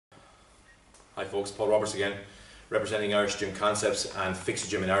Hi folks, Paul Roberts again, representing Irish Gym Concepts and Fix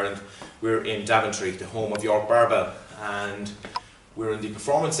Your Gym in Ireland. We're in Daventry, the home of York Barbell, and we're in the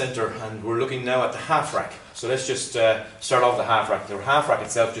Performance Centre and we're looking now at the half rack. So let's just start off the half rack. The half rack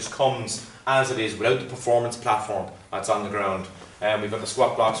itself just comes as it is without the performance platform that's on the ground. We've got the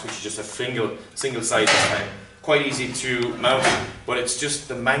squat blocks, which is just a single side this time. Quite easy to mount, but it's just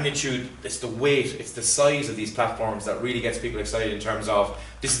the magnitude, it's the weight, it's the size of these platforms that really gets people excited in terms of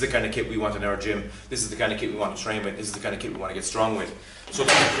this is the kind of kit we want in our gym, this is the kind of kit we want to train with, this is the kind of kit we want to get strong with. So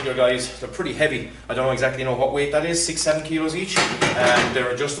these particular guys, they're pretty heavy. I don't exactly know what weight that is, 6-7 kilos each, and they're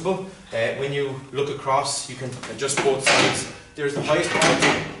adjustable. When you look across, you can adjust both sides. There's the highest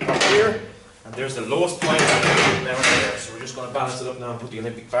point up here, and there's the lowest point down there. So we're just going to balance it up now and put the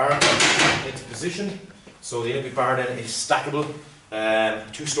Olympic bar into position. So the Olympic bar then is stackable,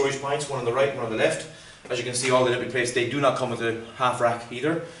 2 storage points, one on the right and one on the left. As you can see, all the Olympic plates, they do not come with a half rack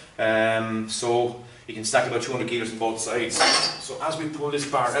either. So you can stack about 200 kilos on both sides. So as we pull this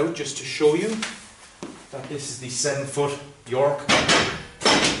bar out, just to show you that this is the 7-foot York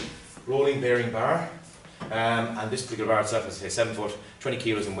rolling bearing bar. And this particular bar itself is 7 foot, 20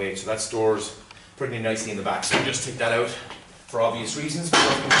 kilos in weight, so that stores pretty nicely in the back. So we'll just take that out for obvious reasons, but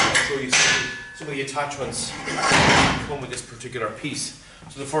I'll show you some of the attachments that come with this particular piece.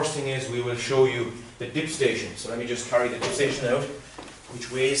 So the first thing is we will show you the dip station. So let me just carry the dip station out,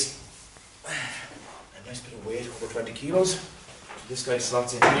 which weighs a nice bit of weight, over 20 kilos. So this guy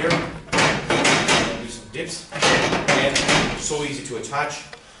slots in here. Do some dips. Again, so easy to attach.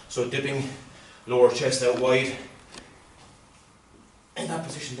 So dipping, lower chest out wide. In that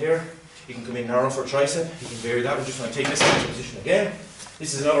position there, you can come in narrow for a tricep. You can vary that. We're just going to take this into position again.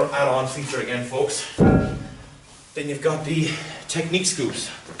 This is another add-on feature again, folks. Then you've got the technique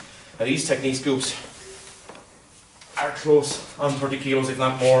scoops. Now these technique scoops are close on 30 kilos, if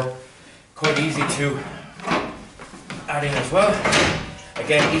not more. Quite easy to add in as well.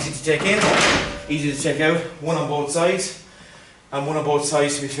 Again, easy to take in, easy to take out. One on both sides. And one on both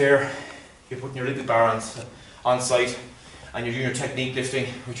sides, to be fair, you're putting your Olympic bar on site and you're doing your technique lifting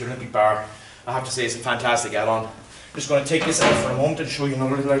with your Olympic bar. I have to say it's a fantastic add-on. Just going to take this out for a moment and show you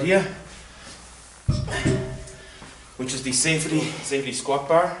another little idea, which is the safely squat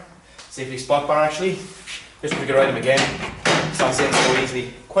bar, safely spot bar actually. This particular item again, slots in so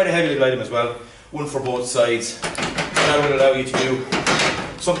easily. Quite a heavy little item as well, one for both sides. That will allow you to do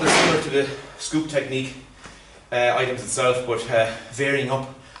something similar to the scoop technique items itself, but varying up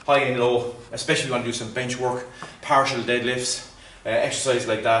high and low, especially if you want to do some bench work, partial deadlifts, exercise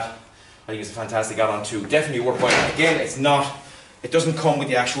like that. I think it's a fantastic add-on too. Definitely worthwhile. Again, it doesn't come with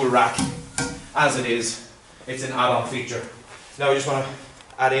the actual rack as it is. It's an add-on feature. Now I just want to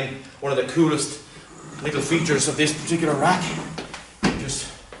add in one of the coolest little features of this particular rack.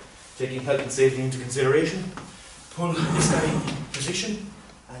 Just taking health and safety into consideration. Pull this guy in position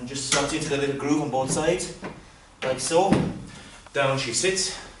and just slots into the little groove on both sides, like so. Down she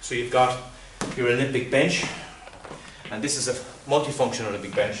sits. So you've got your Olympic bench, and this is a multifunction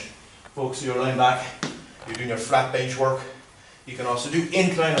Olympic bench. Folks, so you're lying back, you're doing your flat bench work. You can also do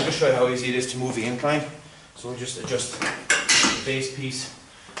incline. I'll just show you how easy it is to move the incline. So we'll just adjust the base piece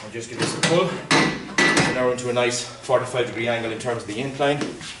and just give this a pull. And now we're into a nice 45-degree angle in terms of the incline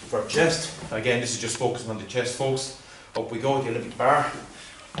for our chest. Again, this is just focusing on the chest, folks. Up we go with the Olympic bar.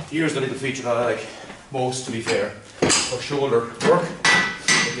 Here's the little feature that I like most, to be fair, for shoulder work.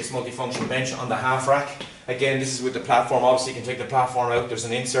 With this multifunction bench on the half rack. Again, this is with the platform. Obviously you can take the platform out, there's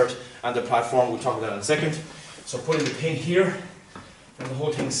an insert and the platform, we'll talk about that in a second. So putting the pin here and the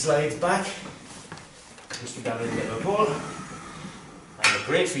whole thing slides back. Just give that a little bit of a pull. And the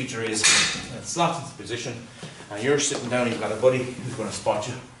great feature is it slots into position and you're sitting down and you've got a buddy who's going to spot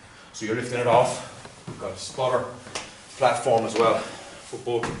you. So you're lifting it off. You've got a spotter platform as well. For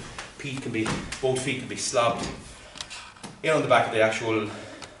both feet can be slobbed in on the back of the actual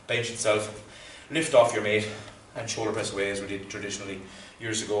bench itself. Lift off your mate and shoulder press away as we did traditionally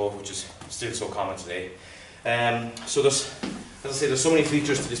years ago, which is still so common today. So there's, as I say, there's so many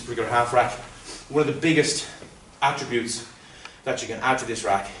features to this particular half rack. One of the biggest attributes that you can add to this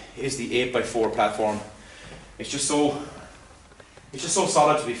rack is the 8x4 platform. It's just so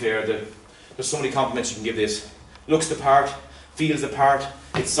solid, to be fair. There's so many compliments you can give this. Looks the part, feels the part,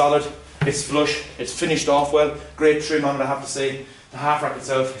 it's solid, it's flush, it's finished off well, great trim on it, I have to say. The half rack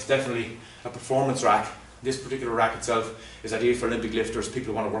itself is definitely a performance rack. This particular rack itself is ideal for Olympic lifters,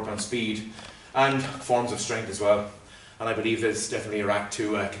 people who want to work on speed and forms of strength as well. And I believe that it's definitely a rack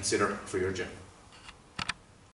to consider for your gym.